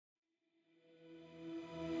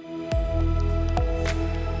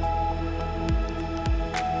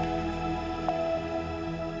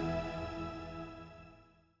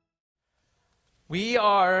We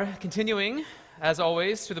are continuing, as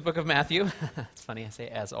always, through the book of Matthew. It's funny I say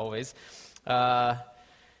as always. And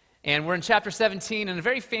we're in chapter 17, and a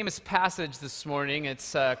very famous passage this morning.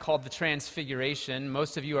 It's called the Transfiguration.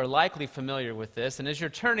 Most of you are likely familiar with this. And as you're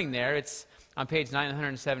turning there, it's on page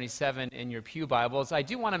 977 in your pew Bibles. I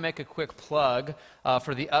do want to make a quick plug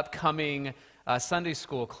for the upcoming Sunday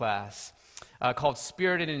school class called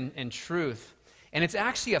Spirited in Truth. And it's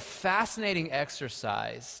actually a fascinating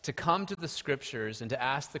exercise to come to the Scriptures and to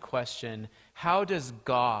ask the question, how does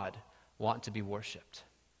God want to be worshiped?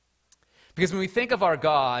 Because when we think of our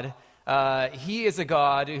God, He is a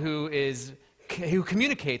God who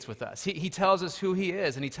communicates with us. He tells us who He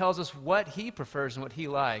is, and He tells us what He prefers and what He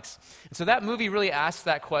likes. And so that movie really asks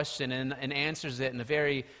that question and answers it in a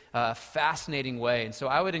very fascinating way. And so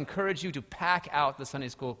I would encourage you to pack out the Sunday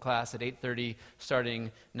school class at 8:30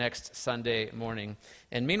 starting next Sunday morning.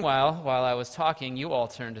 And meanwhile, while I was talking, you all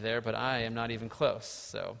turned there, but I am not even close.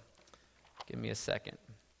 So give me a second.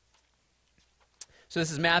 So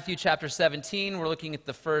this is Matthew chapter 17. We're looking at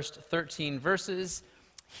the first 13 verses.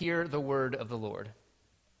 Hear the word of the Lord.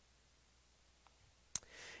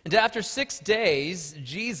 And after 6 days,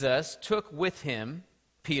 Jesus took with him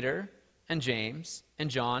Peter and James and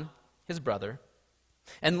John, his brother,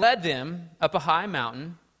 and led them up a high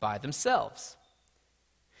mountain by themselves.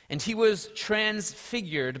 And he was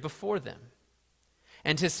transfigured before them.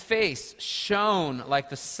 And his face shone like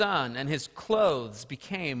the sun, and his clothes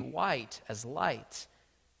became white as light.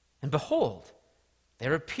 And behold,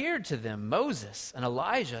 there appeared to them Moses and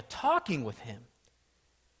Elijah talking with him.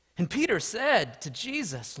 And Peter said to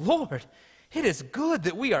Jesus, "Lord, it is good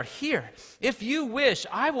that we are here. If you wish,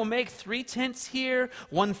 I will make 3 tents here,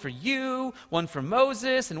 one for you, one for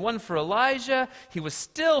Moses, and one for Elijah." He was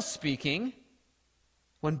still speaking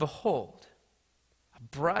when, behold, a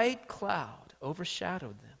bright cloud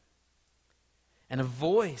overshadowed them. And a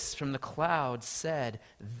voice from the cloud said,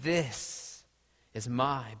 "This is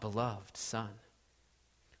my beloved Son,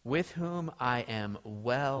 with whom I am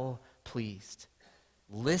well pleased.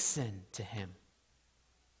 Listen to him."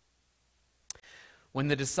 When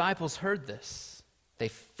the disciples heard this, they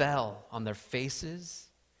fell on their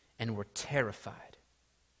faces and were terrified.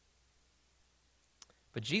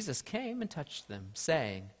 But Jesus came and touched them,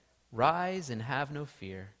 saying, "Rise and have no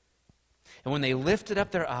fear." And when they lifted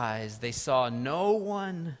up their eyes, they saw no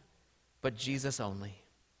one but Jesus only.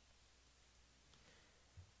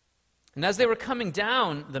 And as they were coming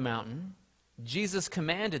down the mountain, Jesus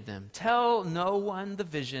commanded them, "Tell no one the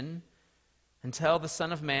vision until the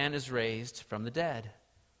Son of Man is raised from the dead."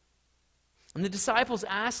 And the disciples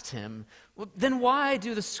asked him, "Well, then why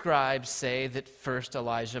do the scribes say that first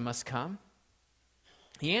Elijah must come?"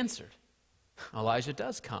 He answered, "Elijah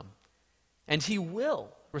does come, and he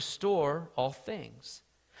will restore all things.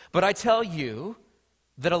 But I tell you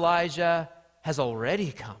that Elijah has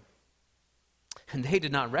already come. And they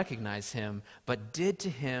did not recognize him, but did to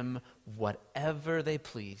him whatever they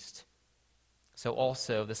pleased. So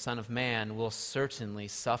also the Son of Man will certainly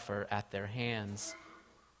suffer at their hands."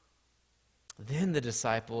 Then the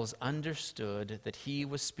disciples understood that he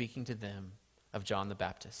was speaking to them of John the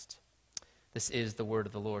Baptist. This is the word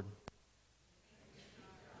of the Lord.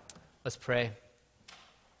 Let's pray.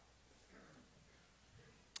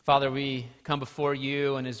 Father, we come before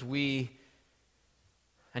you, and as we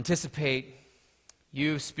anticipate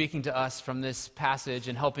you speaking to us from this passage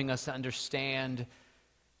and helping us to understand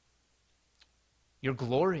your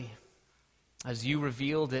glory as you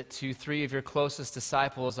revealed it to 3 of your closest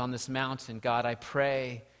disciples on this mountain, God, I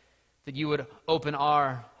pray that you would open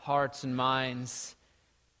our hearts and minds,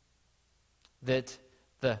 that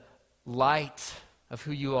the light of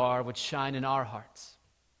who you are would shine in our hearts,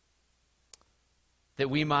 that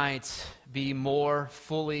we might be more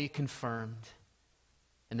fully confirmed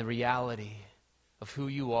in the reality of who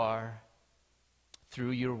you are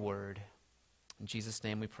through your word. In Jesus'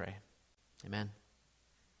 name we pray. Amen.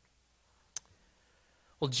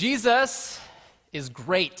 Well, Jesus is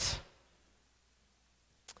great.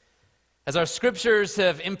 As our scriptures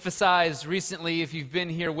have emphasized recently, if you've been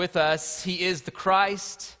here with us, he is the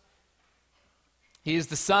Christ. He is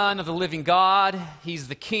the Son of the living God. He's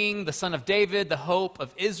the King, the Son of David, the hope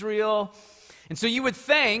of Israel. And so you would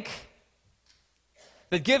think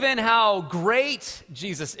that given how great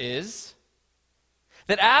Jesus is,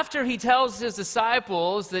 that after he tells his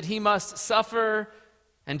disciples that he must suffer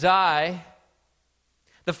and die,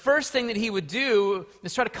 the first thing that he would do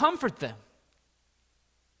is try to comfort them.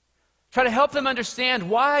 Try to help them understand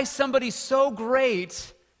why somebody so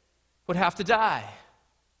great would have to die.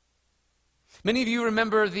 Many of you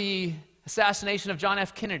remember the assassination of John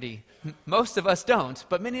F. Kennedy. Most of us don't,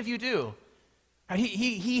 but many of you do.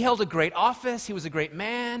 He held a great office, he was a great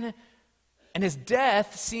man, and his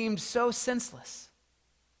death seemed so senseless.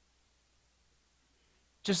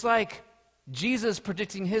 Just like Jesus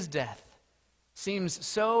predicting his death seems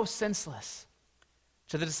so senseless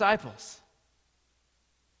to the disciples.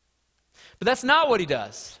 But that's not what he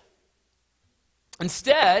does.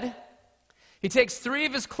 Instead, he takes 3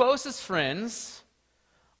 of his closest friends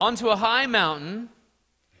onto a high mountain,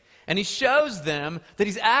 and he shows them that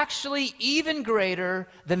he's actually even greater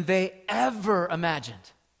than they ever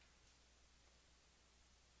imagined.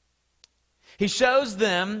 He shows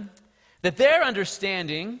them that their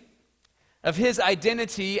understanding of his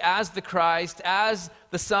identity as the Christ, as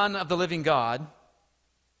the Son of the living God,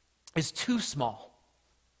 is too small.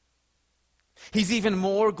 He's even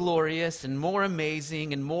more glorious and more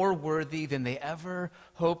amazing and more worthy than they ever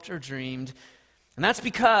hoped or dreamed. And that's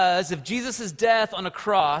because if Jesus' death on a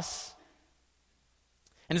cross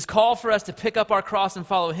and his call for us to pick up our cross and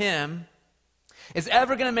follow him is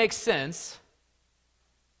ever going to make sense,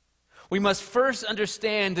 we must first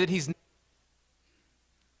understand that he's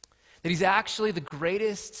actually the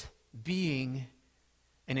greatest being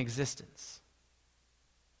in existence.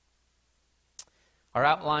 Our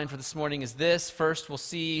outline for this morning is this. First, we'll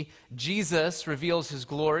see Jesus reveals his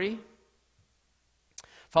glory,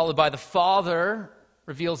 followed by the Father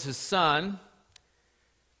reveals his Son,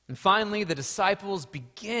 and finally, the disciples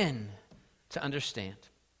begin to understand.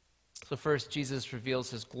 So first, Jesus reveals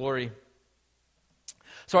his glory.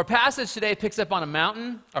 So our passage today picks up on a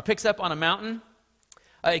mountain.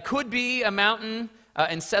 It could be a mountain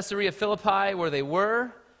in Caesarea Philippi where they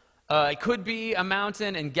were. It could be a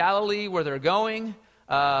mountain in Galilee where they're going.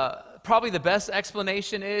 Probably the best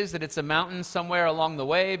explanation is that it's a mountain somewhere along the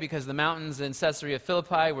way because the mountains in Caesarea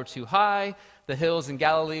Philippi were too high, the hills in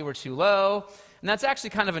Galilee were too low. And that's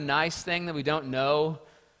actually kind of a nice thing that we don't know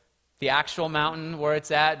the actual mountain where it's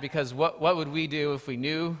at, because what would we do if we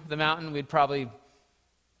knew the mountain? We'd probably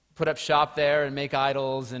put up shop there and make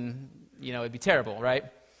idols, and it'd be terrible, right?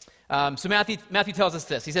 So Matthew tells us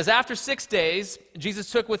this. He says, after 6 days, Jesus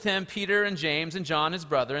took with him Peter and James and John, his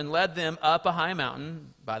brother, and led them up a high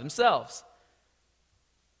mountain by themselves.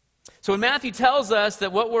 So when Matthew tells us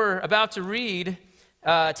that what we're about to read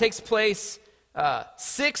takes place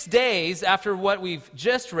 6 days after what we've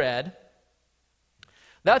just read,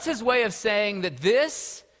 that's his way of saying that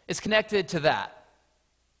this is connected to that.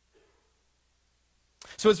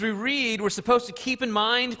 So as we read, we're supposed to keep in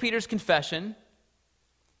mind Peter's confession,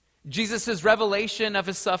 Jesus' revelation of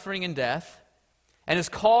his suffering and death, and his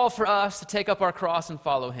call for us to take up our cross and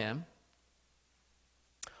follow him.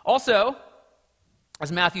 Also,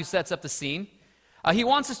 as Matthew sets up the scene, he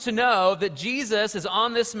wants us to know that Jesus is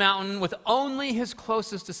on this mountain with only his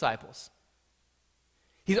closest disciples.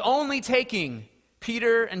 He's only taking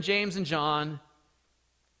Peter and James and John.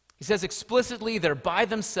 He says explicitly they're by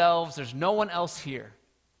themselves, there's no one else here.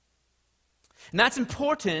 And that's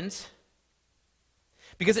important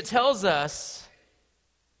because it tells us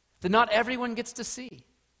that not everyone gets to see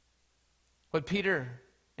what Peter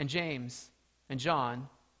and James and John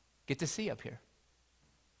get to see up here.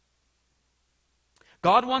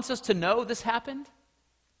 God wants us to know this happened,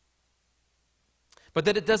 but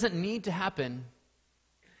that it doesn't need to happen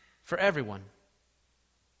for everyone.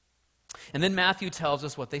 And then Matthew tells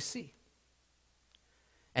us what they see.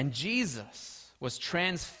 And Jesus was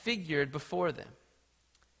transfigured before them,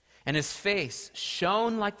 and his face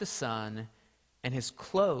shone like the sun, and his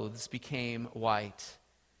clothes became white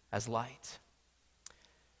as light.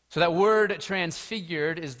 So that word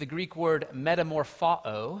transfigured is the Greek word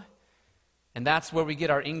metamorphao, and that's where we get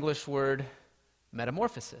our English word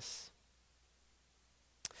metamorphosis.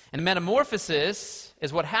 And metamorphosis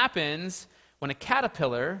is what happens when a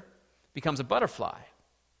caterpillar becomes a butterfly.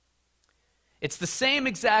 It's the same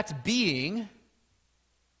exact being,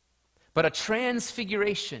 but a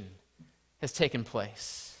transfiguration has taken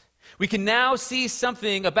place. We can now see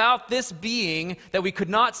something about this being that we could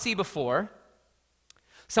not see before,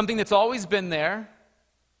 something that's always been there.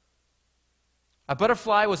 A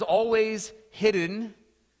butterfly was always hidden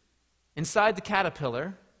inside the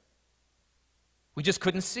caterpillar. We just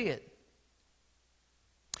couldn't see it.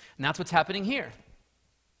 And that's what's happening here.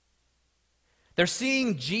 They're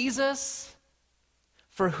seeing Jesus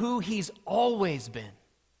for who he's always been.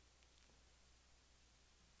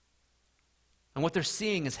 And what they're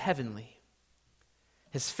seeing is heavenly.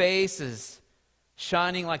 His face is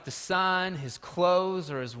shining like the sun. His clothes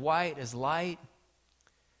are as white as light.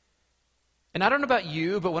 And I don't know about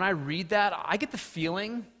you, but when I read that, I get the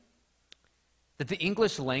feeling that the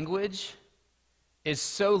English language is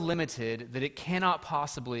so limited that it cannot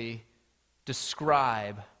possibly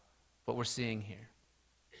describe what we're seeing here.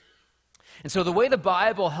 And so the way the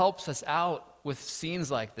Bible helps us out with scenes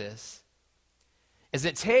like this is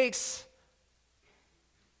it takes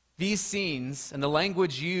these scenes and the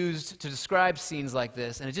language used to describe scenes like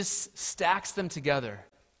this, and it just stacks them together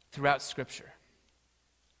throughout Scripture.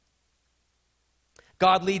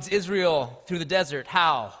 God leads Israel through the desert.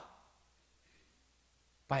 How?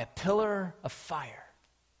 By a pillar of fire.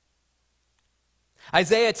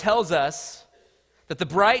 Isaiah tells us that the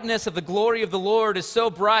brightness of the glory of the Lord is so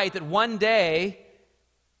bright that one day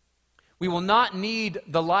we will not need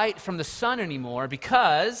the light from the sun anymore,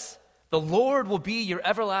 because the Lord will be your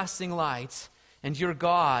everlasting light and your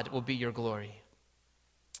God will be your glory.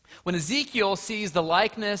 When Ezekiel sees the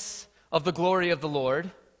likeness of the glory of the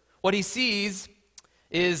Lord, what he sees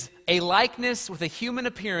is a likeness with a human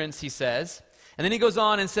appearance, he says. And then he goes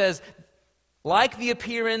on and says, like the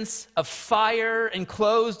appearance of fire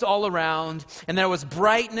enclosed all around, and there was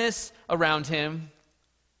brightness around him.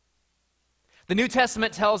 The New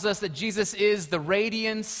Testament tells us that Jesus is the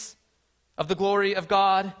radiance of the glory of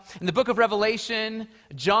God. In the book of Revelation,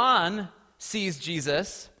 John sees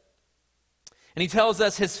Jesus, and he tells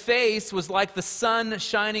us his face was like the sun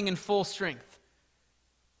shining in full strength.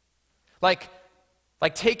 Like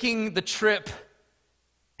taking the trip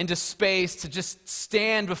into space to just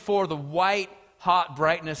stand before the white, hot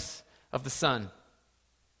brightness of the sun.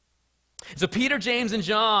 So Peter, James, and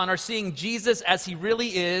John are seeing Jesus as he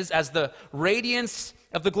really is, as the radiance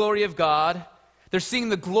of the glory of God. They're seeing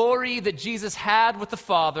the glory that Jesus had with the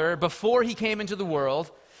Father before he came into the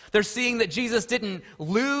world. They're seeing that Jesus didn't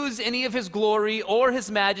lose any of his glory or his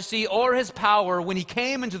majesty or his power when he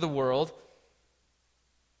came into the world.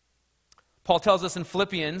 Paul tells us in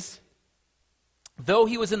Philippians, though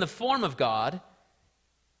he was in the form of God,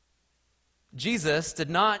 Jesus did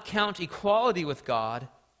not count equality with God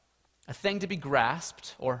a thing to be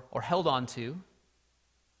grasped or held on to,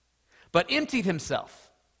 but emptied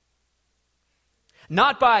himself,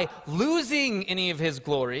 not by losing any of his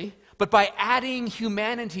glory, but by adding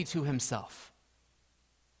humanity to himself.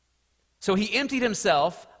 So he emptied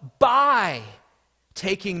himself by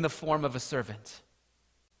taking the form of a servant,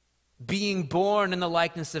 being born in the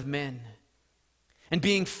likeness of men, and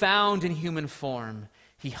being found in human form.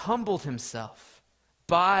 He humbled himself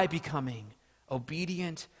by becoming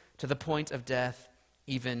obedient to the point of death,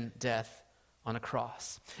 even death on a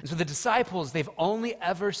cross. And so the disciples, they've only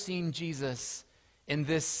ever seen Jesus in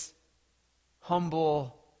this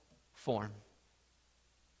humble form.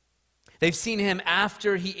 They've seen him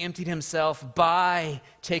after he emptied himself by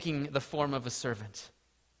taking the form of a servant.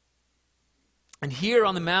 And here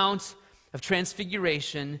on the Mount of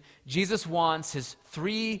Transfiguration, Jesus wants his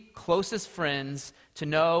three closest friends to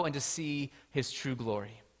know and to see his true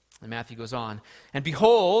glory. And Matthew goes on, and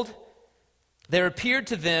behold, there appeared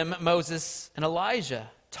to them Moses and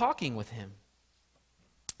Elijah talking with him.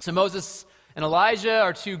 So Moses and Elijah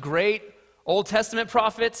are two great Old Testament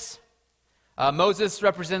prophets. Moses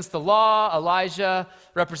represents the law, Elijah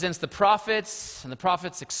represents the prophets, and the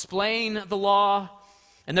prophets explain the law.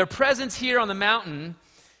 And their presence here on the mountain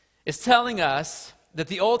is telling us that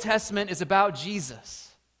the Old Testament is about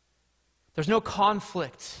Jesus. There's no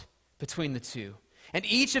conflict between the two. And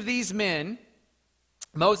each of these men,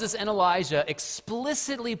 Moses and Elijah,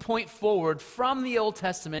 explicitly point forward from the Old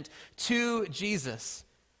Testament to Jesus.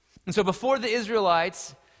 And so before the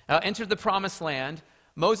Israelites entered the Promised Land,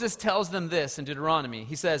 Moses tells them this in Deuteronomy.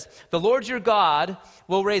 He says, "The Lord your God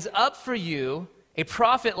will raise up for you a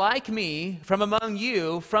prophet like me from among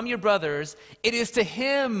you, from your brothers. It is to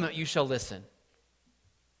him you shall listen."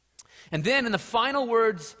 And then in the final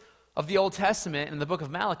words of the Old Testament, in the book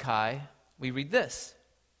of Malachi, we read this: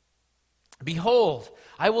 "Behold,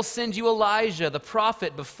 I will send you Elijah, the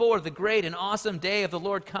prophet, before the great and awesome day of the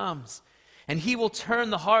Lord comes. And he will turn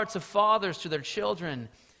the hearts of fathers to their children,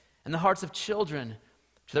 and the hearts of children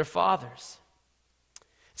to their fathers."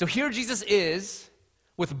 So here Jesus is,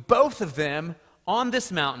 with both of them on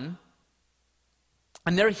this mountain,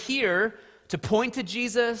 and they're here to point to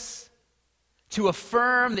Jesus, to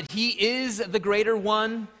affirm that he is the greater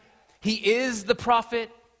one. He is the prophet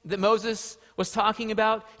that Moses was talking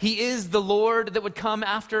about. He is the Lord that would come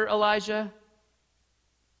after Elijah.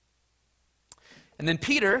 And then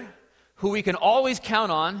Peter, who we can always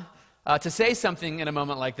count on to say something in a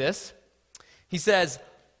moment like this, he says,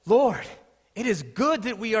 "Lord, it is good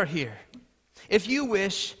that we are here. If you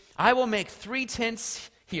wish, I will make 3 tents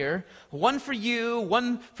here, one for you,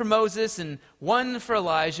 one for Moses, and one for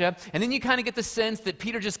Elijah." And then you kind of get the sense that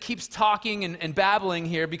Peter just keeps talking and babbling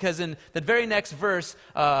here, because in the very next verse,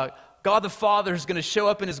 God the Father is going to show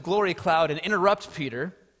up in his glory cloud and interrupt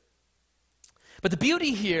Peter. But the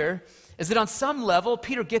beauty here is that on some level,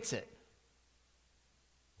 Peter gets it.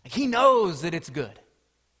 He knows that it's good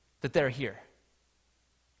that they're here.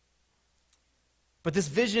 But this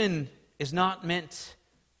vision is not meant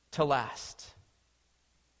to last.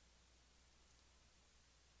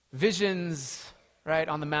 Visions, right,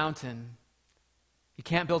 on the mountain, you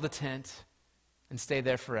can't build a tent and stay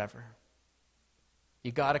there forever.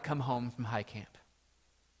 You got to come home from high camp.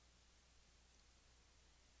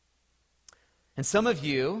 And some of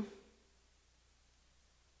you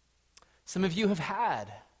have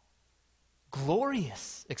had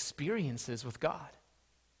glorious experiences with God.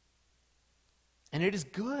 And it is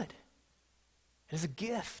good. It is a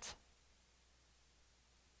gift.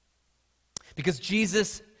 Because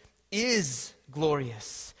Jesus is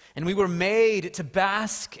glorious, and we were made to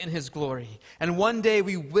bask in his glory. And one day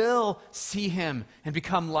we will see him and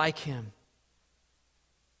become like him.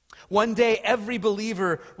 One day every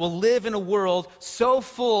believer will live in a world so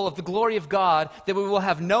full of the glory of God that we will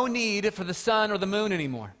have no need for the sun or the moon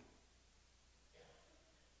anymore.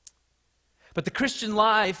 But the Christian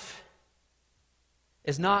life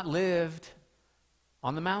is not lived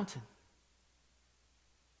on the mountain.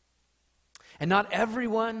 And not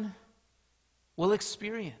everyone will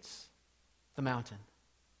experience the mountain.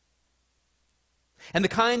 And the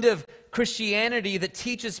kind of Christianity that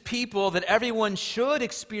teaches people that everyone should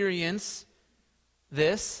experience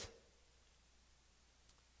this,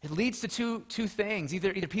 it leads to two things.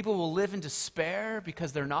 Either people will live in despair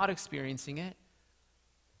because they're not experiencing it,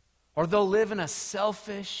 or they'll live in a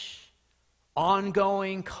selfish,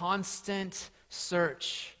 ongoing, constant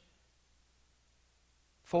search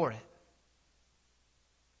for it.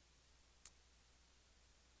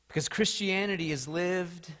 Because Christianity is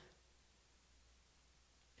lived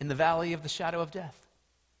in the valley of the shadow of death.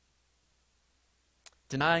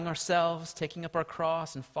 Denying ourselves, taking up our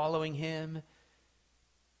cross, and following him,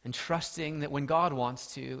 and trusting that when God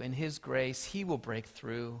wants to, in his grace, he will break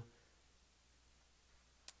through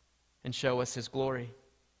and show us his glory.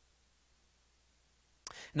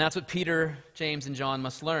 And that's what Peter, James, and John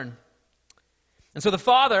must learn. And so the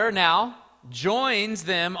Father now joins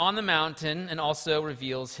them on the mountain and also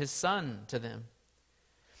reveals his Son to them.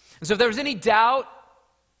 And so if there was any doubt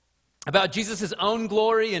about Jesus' own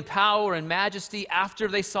glory and power and majesty after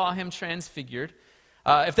they saw him transfigured,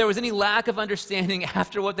 if there was any lack of understanding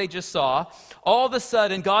after what they just saw, all of a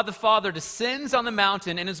sudden God the Father descends on the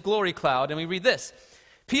mountain in his glory cloud, and we read this.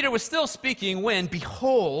 Peter was still speaking when,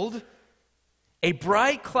 behold, a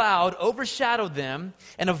bright cloud overshadowed them,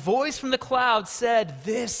 and a voice from the cloud said,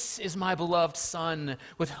 "This is my beloved Son,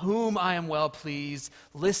 with whom I am well pleased.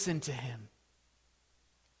 Listen to him."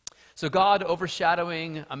 So God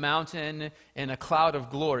overshadowing a mountain in a cloud of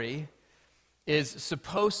glory is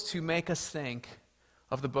supposed to make us think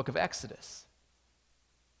of the book of Exodus.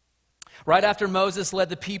 Right after Moses led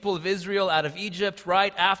the people of Israel out of Egypt,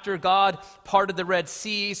 right after God parted the Red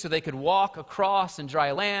Sea so they could walk across in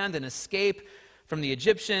dry land and escape from the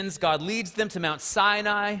Egyptians, God leads them to Mount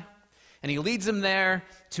Sinai, and he leads them there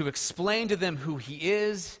to explain to them who he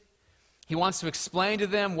is. He wants to explain to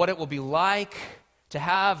them what it will be like to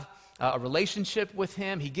have a relationship with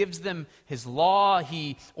him. He gives them his law.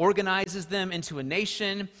 He organizes them into a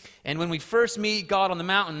nation. And when we first meet God on the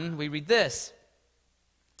mountain, we read this.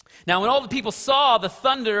 Now, when all the people saw the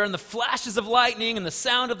thunder and the flashes of lightning and the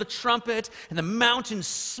sound of the trumpet and the mountain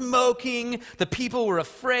smoking, the people were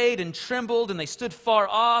afraid and trembled, and they stood far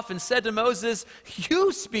off and said to Moses,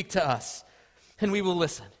 "You speak to us, and we will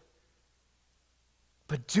listen.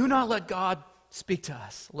 But do not let God speak to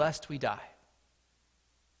us, lest we die."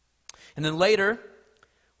 And then later,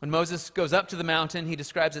 when Moses goes up to the mountain, he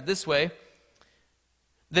describes it this way.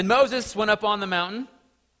 Then Moses went up on the mountain,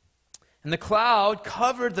 and the cloud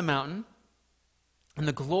covered the mountain, and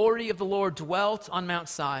the glory of the Lord dwelt on Mount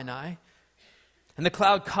Sinai. And the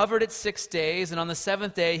cloud covered it 6 days, and on the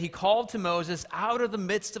seventh day he called to Moses out of the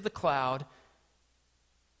midst of the cloud.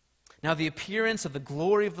 Now the appearance of the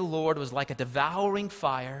glory of the Lord was like a devouring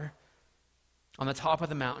fire on the top of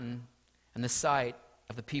the mountain, and the sight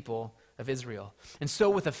of the people of Israel. And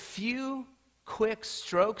so with a few quick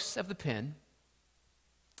strokes of the pen,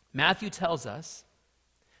 Matthew tells us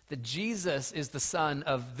that Jesus is the Son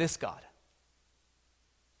of this God.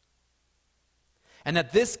 And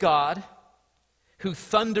that this God, who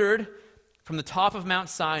thundered from the top of Mount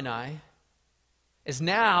Sinai, is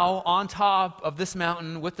now on top of this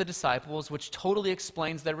mountain with the disciples, which totally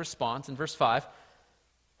explains their response in verse 5.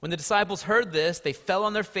 When the disciples heard this, they fell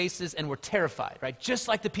on their faces and were terrified, right? Just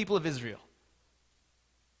like the people of Israel.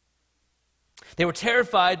 They were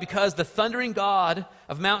terrified because the thundering God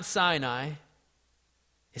of Mount Sinai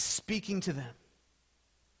is speaking to them.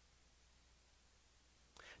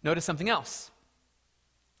 Notice something else.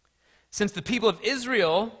 Since the people of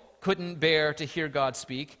Israel couldn't bear to hear God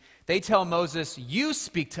speak, they tell Moses, "You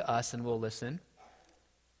speak to us and we'll listen."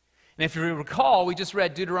 And if you recall, we just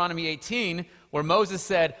read Deuteronomy 18, where Moses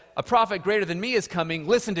said, "A prophet greater than me is coming,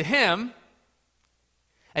 listen to him."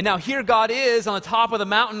 And now here God is on the top of the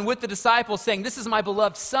mountain with the disciples saying, "This is my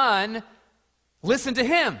beloved son, listen to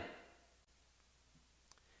him." Do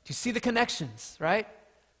you see the connections, right?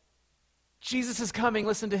 Jesus is coming,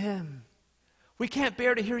 listen to him. We can't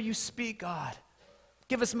bear to hear you speak, God.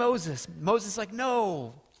 Give us Moses. Moses is like,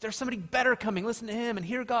 "No, there's somebody better coming, listen to him." And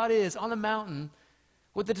here God is on the mountain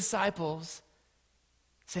with the disciples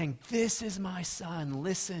saying, "This is my son,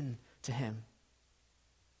 listen to him."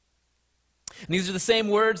 And these are the same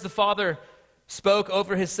words the Father spoke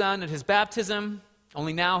over his son at his baptism,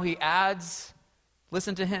 only now he adds,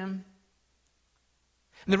 "Listen to him."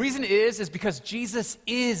 And the reason is because Jesus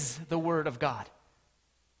is the Word of God.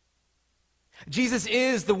 Jesus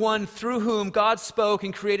is the one through whom God spoke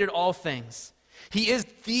and created all things. He is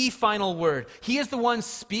the final word. He is the one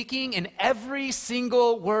speaking in every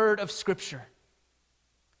single word of Scripture.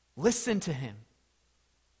 Listen to him.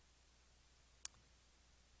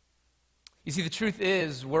 You see, the truth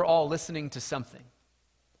is, we're all listening to something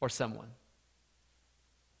or someone.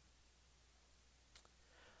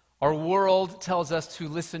 Our world tells us to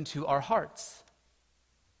listen to our hearts.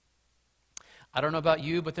 I don't know about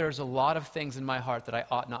you, but there's a lot of things in my heart that I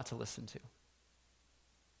ought not to listen to.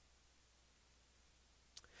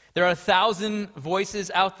 There are 1,000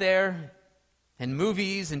 voices out there, and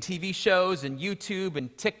movies and TV shows and YouTube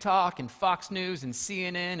and TikTok and Fox News and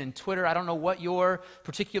CNN and Twitter. I don't know what your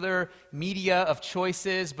particular media of choice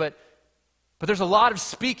is, but there's a lot of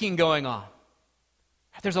speaking going on.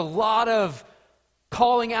 There's a lot of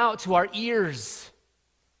calling out to our ears,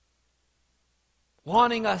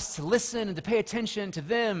 wanting us to listen and to pay attention to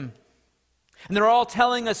them. And they're all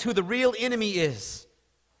telling us who the real enemy is,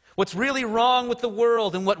 what's really wrong with the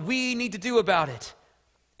world, and what we need to do about it.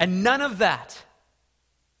 And none of that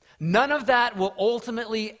will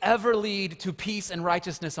ultimately ever lead to peace and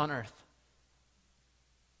righteousness on earth.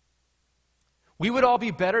 We would all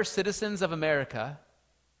be better citizens of America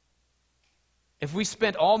if we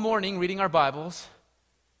spent all morning reading our Bibles,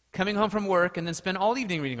 coming home from work, and then spend all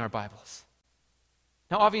evening reading our Bibles.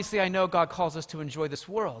 Now, obviously, I know God calls us to enjoy this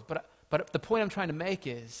world, but the point I'm trying to make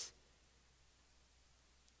is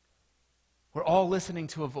we're all listening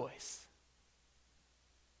to a voice.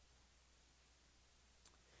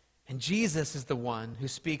 And Jesus is the one who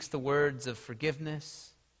speaks the words of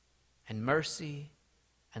forgiveness and mercy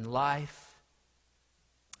and life,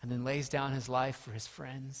 and then lays down his life for his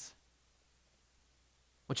friends,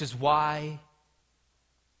 which is why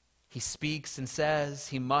he speaks and says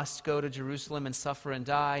he must go to Jerusalem and suffer and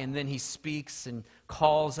die, and then he speaks and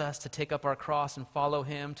calls us to take up our cross and follow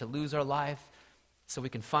him, to lose our life so we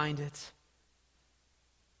can find it.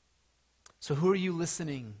 So who are you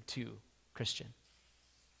listening to, Christian?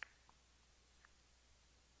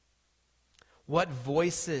 What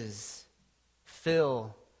voices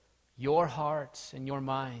fill your heart and your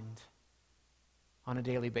mind on a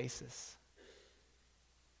daily basis?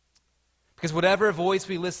 Because whatever voice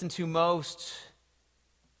we listen to most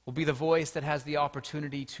will be the voice that has the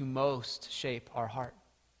opportunity to most shape our heart.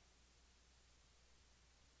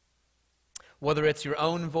 Whether it's your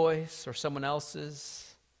own voice or someone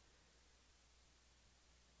else's,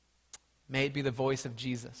 may it be the voice of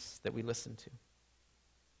Jesus that we listen to.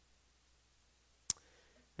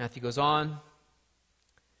 Matthew goes on,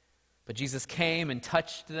 "But Jesus came and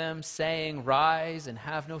touched them, saying, 'Rise and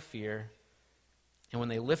have no fear.' And when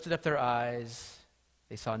they lifted up their eyes,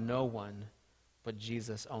 they saw no one but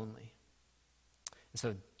Jesus only." And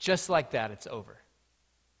so just like that, it's over.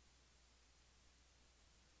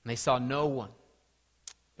 And they saw no one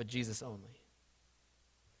but Jesus only.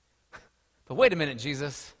 But wait a minute,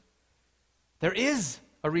 Jesus. There is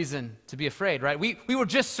a reason to be afraid, right? We were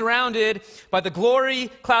just surrounded by the glory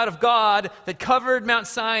cloud of God that covered Mount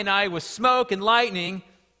Sinai with smoke and lightning.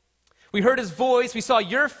 We heard his voice. We saw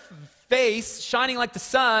your face shining like the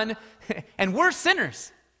sun, and we're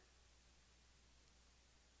sinners.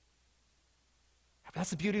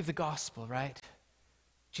 That's the beauty of the gospel, right?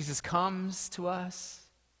 Jesus comes to us.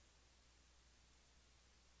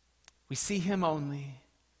 We see him only.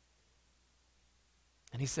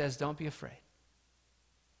 And he says, don't be afraid.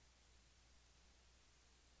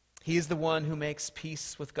 He is the one who makes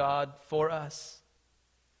peace with God for us.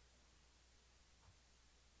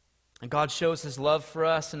 And God shows his love for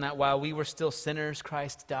us in that while we were still sinners,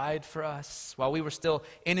 Christ died for us. While we were still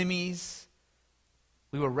enemies,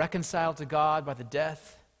 we were reconciled to God by the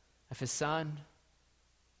death of his Son.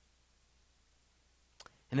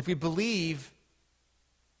 And if we believe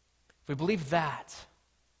that,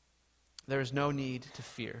 there is no need to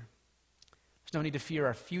fear. There's no need to fear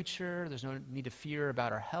our future. There's no need to fear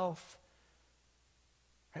about our health.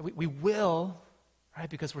 Right? We will, right,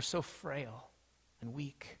 because we're so frail and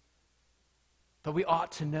weak. But we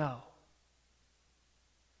ought to know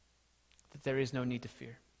that there is no need to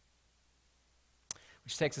fear.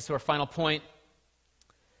 Which takes us to our final point.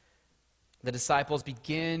 The disciples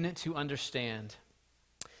begin to understand.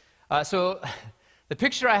 So the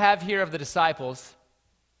picture I have here of the disciples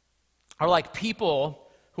are like people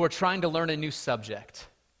who are trying to learn a new subject,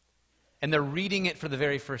 and they're reading it for the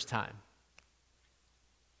very first time.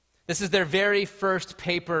 This is their very first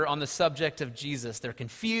paper on the subject of Jesus. They're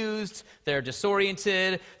confused, they're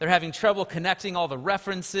disoriented, they're having trouble connecting all the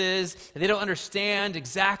references, they don't understand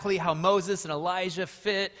exactly how Moses and Elijah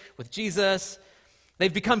fit with Jesus.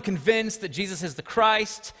 They've become convinced that Jesus is the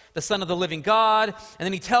Christ, the Son of the living God, and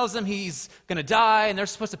then he tells them he's going to die, and they're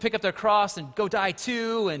supposed to pick up their cross and go die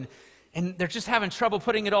too, and they're just having trouble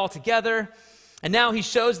putting it all together. And now he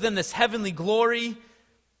shows them this heavenly glory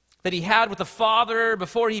that he had with the Father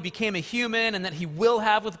before he became a human, and that he will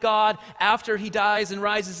have with God after he dies and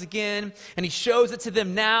rises again. And he shows it to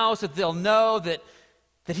them now so that they'll know that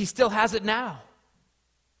he still has it now.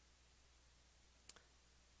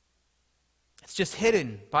 It's just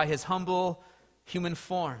hidden by his humble human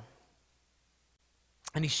form.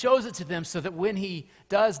 And he shows it to them so that when he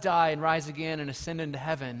does die and rise again and ascend into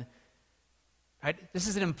heaven, right, this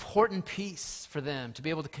is an important piece for them to be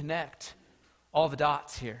able to connect all the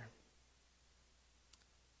dots here.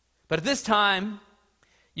 But at this time,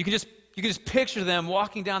 you can just picture them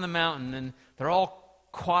walking down the mountain, and they're all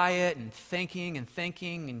quiet and thinking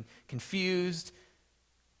and confused.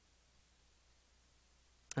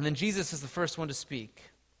 And then Jesus is the first one to speak.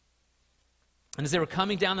 And as they were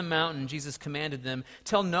coming down the mountain, Jesus commanded them,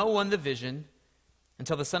 "Tell no one the vision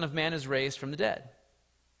until the Son of Man is raised from the dead."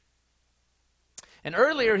 And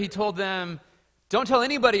earlier he told them, "Don't tell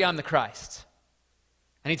anybody I'm the Christ."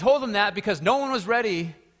 And he told them that because no one was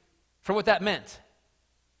ready for what that meant.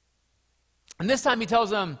 And this time he tells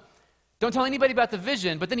them, "Don't tell anybody about the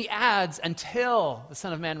vision," but then he adds, "until the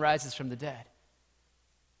Son of Man rises from the dead."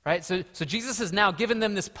 Right? So Jesus has now given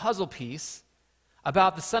them this puzzle piece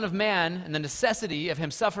about the Son of Man and the necessity of him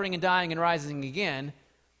suffering and dying and rising again.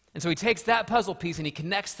 And so he takes that puzzle piece and he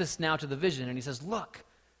connects this now to the vision, and he says, look,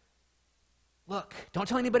 don't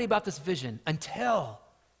tell anybody about this vision until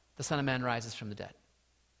the Son of Man rises from the dead.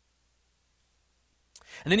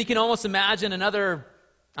 And then you can almost imagine another,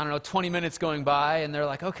 20 minutes going by, and they're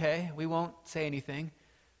like, okay, we won't say anything.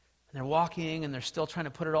 And they're walking, and they're still trying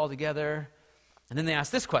to put it all together. And then they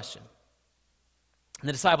ask this question. And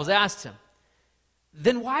the disciples asked him,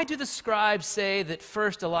 "Then why do the scribes say that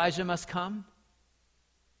first Elijah must come?"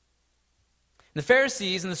 And the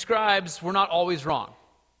Pharisees and the scribes were not always wrong.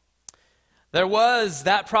 There was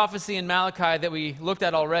that prophecy in Malachi that we looked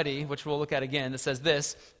at already, which we'll look at again, that says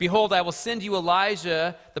this: "Behold, I will send you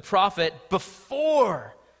Elijah the prophet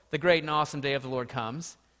before the great and awesome day of the Lord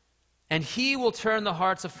comes, and he will turn the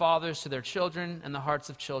hearts of fathers to their children and the hearts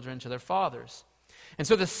of children to their fathers." And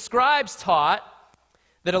so the scribes taught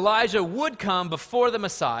that Elijah would come before the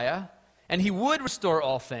Messiah, and he would restore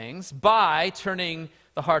all things by turning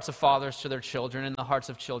the hearts of fathers to their children and the hearts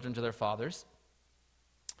of children to their fathers.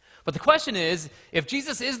 But the question is, if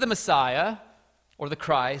Jesus is the Messiah, or the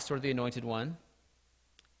Christ, or the Anointed One,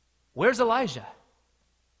 where's Elijah?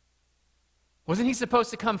 Wasn't he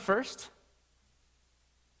supposed to come first?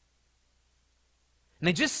 And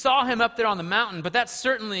they just saw him up there on the mountain, but that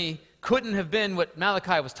certainly couldn't have been what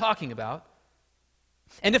Malachi was talking about.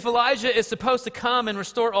 And if Elijah is supposed to come and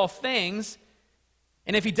restore all things,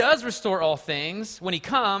 and if he does restore all things when he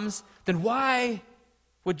comes, then why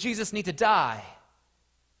would Jesus need to die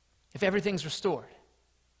if everything's restored?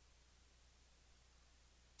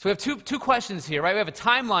 So we have two questions here, right? We have a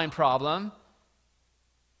timeline problem,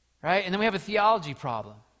 right? And then we have a theology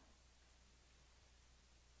problem.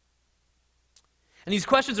 And these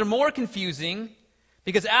questions are more confusing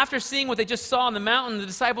because after seeing what they just saw on the mountain, the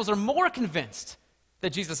disciples are more convinced that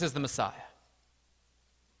Jesus is the Messiah.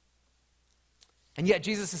 And yet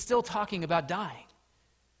Jesus is still talking about dying.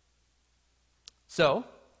 So,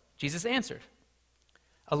 Jesus answered,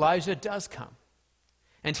 "Elijah does come,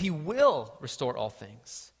 and he will restore all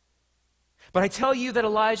things. But I tell you that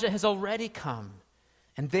Elijah has already come,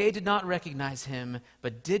 and they did not recognize him,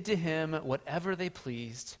 but did to him whatever they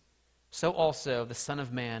pleased. So also the Son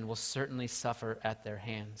of Man will certainly suffer at their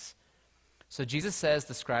hands." So Jesus says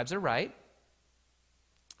the scribes are right.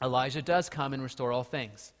 Elijah does come and restore all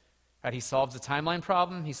things. Right? He solves the timeline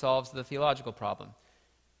problem. He solves the theological problem.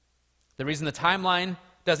 The reason the timeline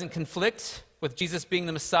doesn't conflict with Jesus being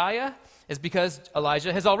the Messiah is because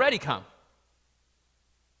Elijah has already come.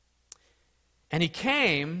 And he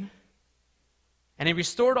came, and he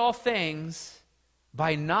restored all things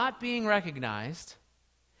by not being recognized,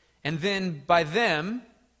 and then by them,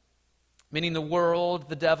 meaning the world,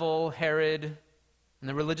 the devil, Herod, and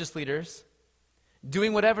the religious leaders,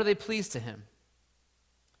 doing whatever they pleased to him.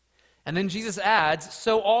 And then Jesus adds,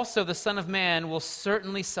 so also the Son of Man will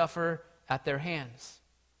certainly suffer at their hands.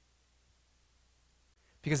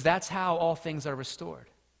 Because that's how all things are restored.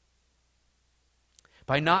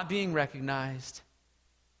 By not being recognized,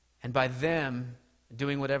 and by them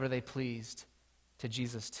doing whatever they pleased to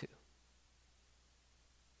Jesus too.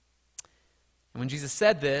 And when Jesus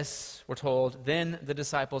said this, we're told, then the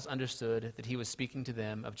disciples understood that he was speaking to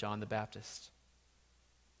them of John the Baptist.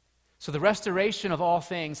 So the restoration of all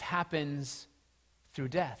things happens through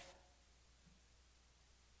death.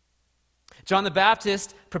 John the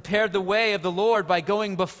Baptist prepared the way of the Lord by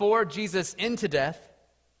going before Jesus into death.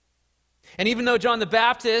 And even though John the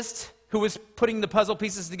Baptist, who was putting the puzzle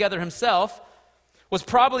pieces together himself, was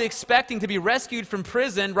probably expecting to be rescued from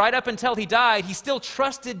prison right up until he died, he still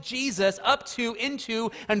trusted Jesus up to, into,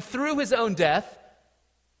 and through his own death.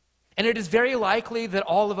 And it is very likely that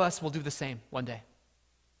all of us will do the same one day.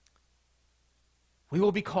 We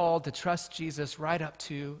will be called to trust Jesus right up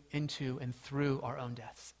to, into, and through our own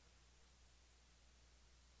deaths.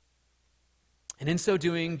 And in so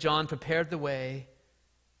doing, John prepared the way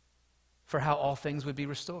for how all things would be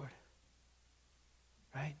restored.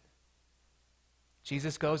 Right?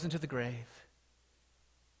 Jesus goes into the grave.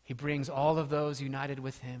 He brings all of those united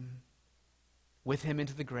with him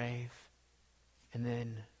into the grave, and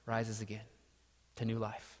then rises again to new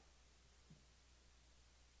life.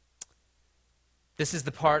 This is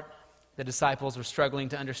the part the disciples were struggling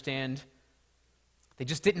to understand. They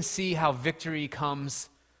just didn't see how victory comes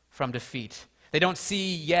from defeat. They don't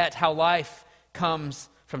see yet how life comes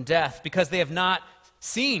from death because they have not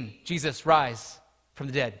seen Jesus rise from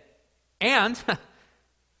the dead. And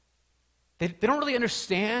they don't really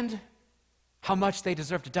understand how much they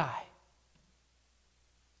deserve to die.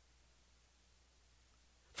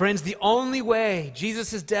 Friends, the only way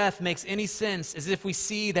Jesus' death makes any sense is if we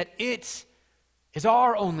see that it is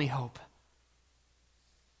our only hope.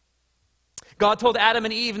 God told Adam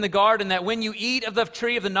and Eve in the garden that when you eat of the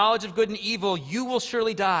tree of the knowledge of good and evil, you will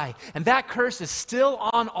surely die. And that curse is still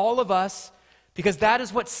on all of us because that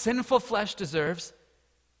is what sinful flesh deserves.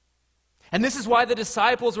 And this is why the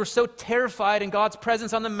disciples were so terrified in God's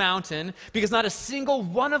presence on the mountain, because not a single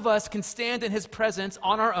one of us can stand in his presence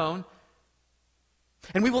on our own.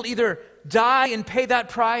 And we will either die and pay that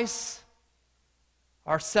price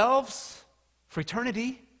ourselves for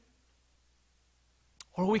eternity,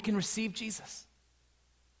 or we can receive Jesus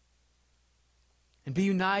and be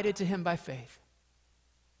united to him by faith.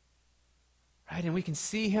 Right? And we can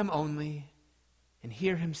see him only and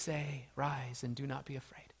hear him say, "Rise and do not be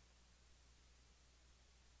afraid."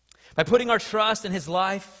 By putting our trust in his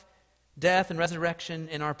life, death, and resurrection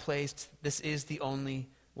in our place, this is the only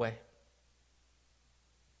way.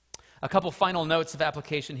 A couple final notes of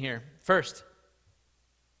application here. First,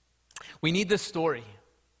 we need this story.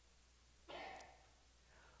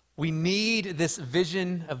 We need this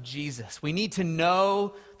vision of Jesus. We need to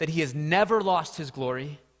know that he has never lost his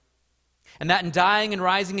glory, and that in dying and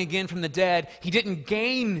rising again from the dead, he didn't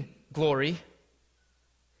gain glory.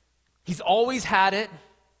 He's always had it.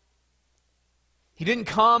 He didn't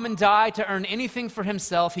come and die to earn anything for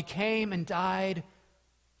himself. He came and died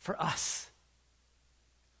for us,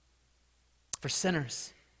 for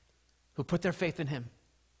sinners who put their faith in him.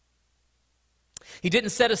 He didn't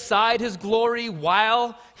set aside his glory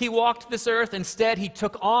while he walked this earth. Instead, he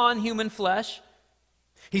took on human flesh.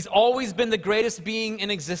 He's always been the greatest being in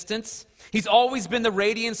existence. He's always been the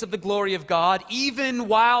radiance of the glory of God, even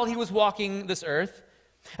while he was walking this earth.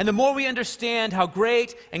 And the more we understand how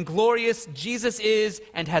great and glorious Jesus is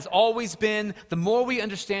and has always been, the more we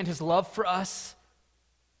understand his love for us,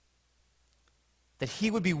 that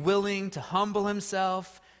he would be willing to humble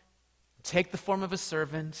himself, take the form of a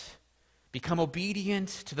servant, become obedient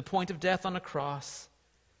to the point of death on a cross,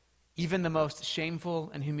 even the most shameful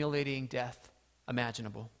and humiliating death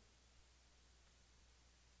imaginable.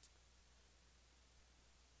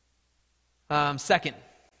 Second,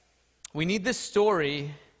 we need this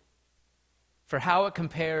story for how it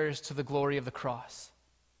compares to the glory of the cross.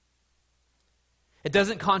 It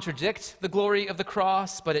doesn't contradict the glory of the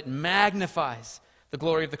cross, but it magnifies the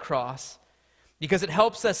glory of the cross because it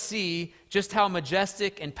helps us see just how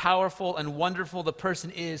majestic and powerful and wonderful the person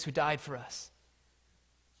is who died for us.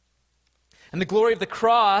 And the glory of the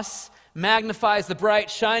cross magnifies the bright,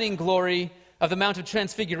 shining glory of the Mount of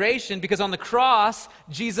Transfiguration, because on the cross,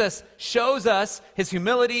 Jesus shows us his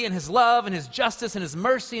humility and his love and his justice and his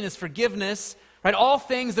mercy and his forgiveness, right? All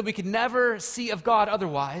things that we could never see of God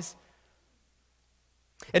otherwise.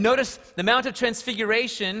 And notice the Mount of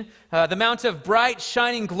Transfiguration, the Mount of bright,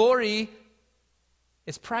 shining glory,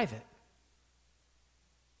 is private.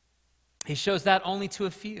 He shows that only to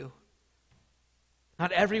a few.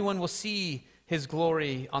 Not everyone will see his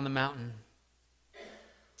glory on the mountain,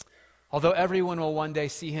 although everyone will one day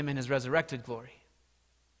see him in his resurrected glory.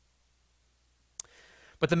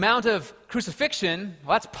 But the Mount of Crucifixion,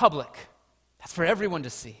 well, that's public. That's for everyone to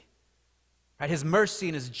see. Right? His mercy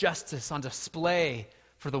and his justice on display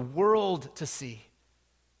for the world to see.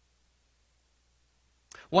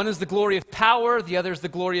 One is the glory of power, the other is the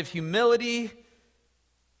glory of humility.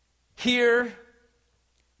 Here,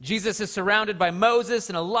 Jesus is surrounded by Moses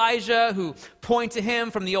and Elijah, who point to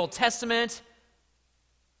him from the Old Testament.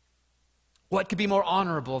 What could be more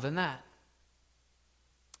honorable than that?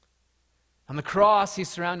 On the cross, he's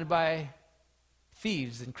surrounded by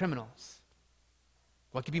thieves and criminals.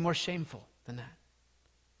 What could be more shameful than that?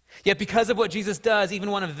 Yet because of what Jesus does,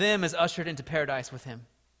 even one of them is ushered into paradise with him.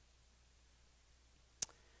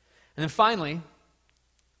 And then finally,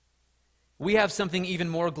 we have something even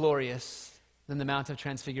more glorious than the Mount of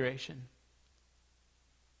Transfiguration.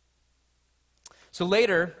 So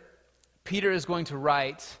later, Peter is going to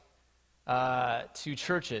write to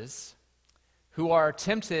churches who are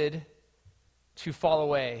tempted to fall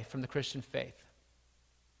away from the Christian faith.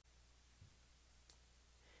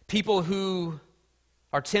 People who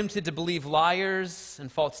are tempted to believe liars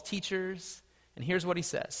and false teachers. And here's what he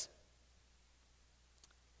says.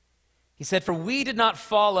 He said, "For we did not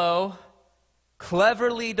follow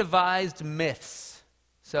cleverly devised myths."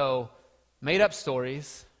 So, made up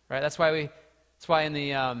stories, right? That's why in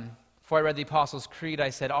the before I read the Apostles' Creed, I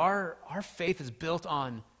said our faith is built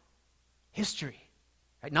on history,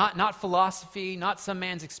 right? Not philosophy, not some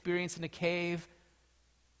man's experience in a cave,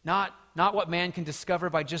 not what man can discover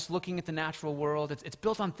by just looking at the natural world. It's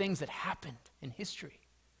built on things that happened in history.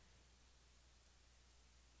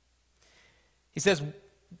 He says,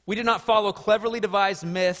 "We did not follow cleverly devised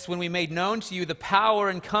myths when we made known to you the power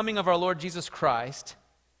and coming of our Lord Jesus Christ,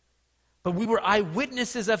 but we were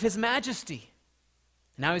eyewitnesses of his majesty."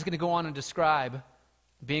 Now he's going to go on and describe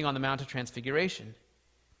being on the Mount of Transfiguration.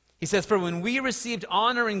 He says, "For when we received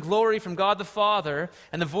honor and glory from God the Father,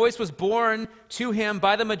 and the voice was borne to him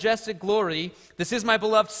by the majestic glory, 'This is my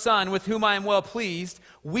beloved Son, with whom I am well pleased,'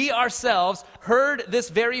 we ourselves heard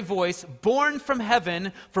this very voice borne from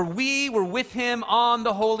heaven, for we were with him on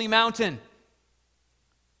the holy mountain."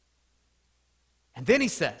 And then he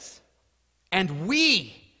says, "And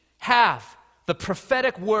we have the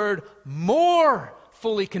prophetic word more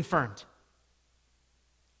fully confirmed."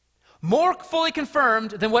 More fully confirmed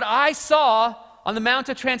than what I saw on the Mount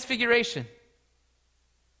of Transfiguration,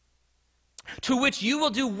 to which you will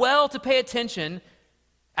do well to pay attention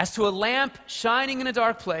as to a lamp shining in a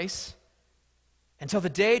dark place until the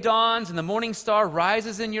day dawns and the morning star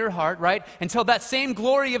rises in your heart, right? Until that same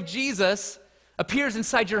glory of Jesus appears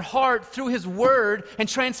inside your heart through his word and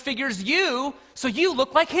transfigures you so you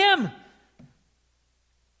look like him.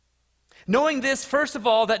 Knowing this, first of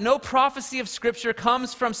all, that no prophecy of Scripture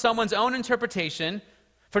comes from someone's own interpretation,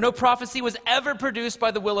 for no prophecy was ever produced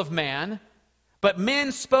by the will of man, but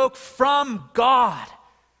men spoke from God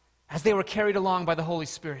as they were carried along by the Holy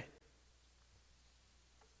Spirit.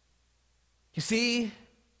 You see,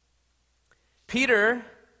 Peter,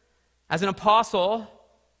 as an apostle,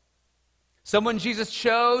 someone Jesus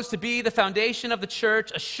chose to be the foundation of the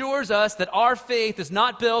church, assures us that our faith is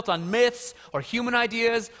not built on myths or human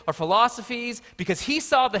ideas or philosophies, because he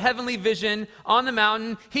saw the heavenly vision on the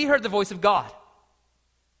mountain. He heard the voice of God.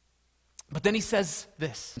 But then he says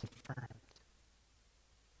this,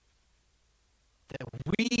 that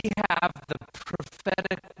we have the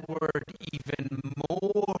prophetic word even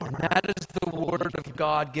more. And that is the word of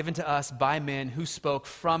God given to us by men who spoke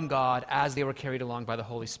from God as they were carried along by the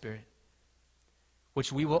Holy Spirit,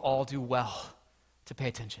 which we will all do well to pay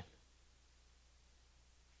attention.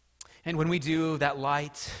 And when we do, that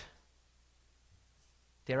light,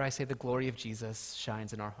 dare I say, the glory of Jesus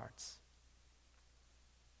shines in our hearts.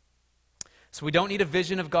 So we don't need a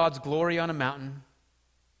vision of God's glory on a mountain.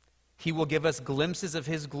 He will give us glimpses of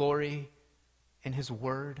his glory in his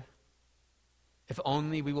word, if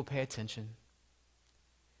only we will pay attention.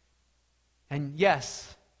 And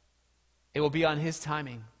yes, it will be on his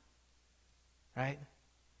timing. Right?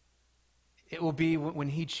 It will be when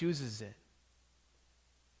he chooses it.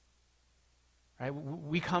 Right?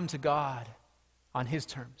 We come to God on his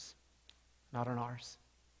terms. not on ours.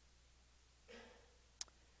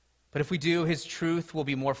 But if we do, his truth will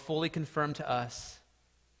be more fully confirmed to us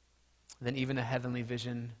than even a heavenly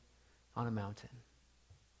vision on a mountain.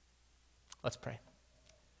 Let's pray.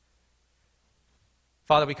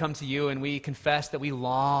 Father, we come to you and we confess that we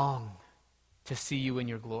long to see you in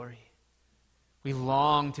your glory. We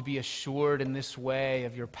long to be assured in this way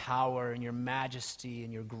of your power and your majesty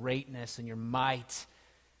and your greatness and your might.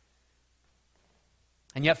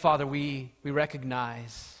 And yet, Father, we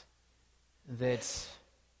recognize that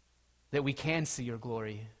we can see your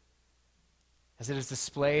glory as it is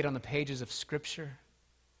displayed on the pages of Scripture,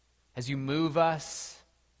 as you move us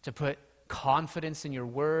to put confidence in your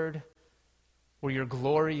word, where your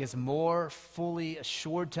glory is more fully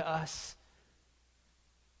assured to us.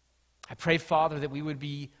 I pray, Father, that we would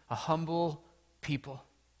be a humble people,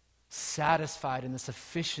 satisfied in the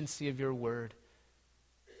sufficiency of your word,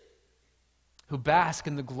 who bask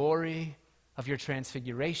in the glory of your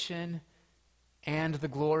transfiguration and the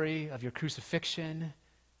glory of your crucifixion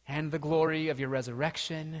and the glory of your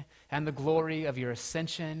resurrection and the glory of your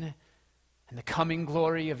ascension and the coming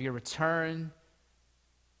glory of your return.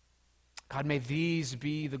 God, may these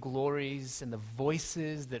be the glories and the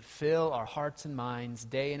voices that fill our hearts and minds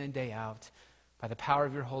day in and day out by the power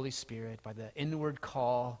of your Holy Spirit, by the inward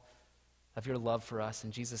call of your love for us.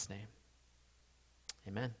 In Jesus' name,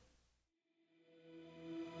 amen.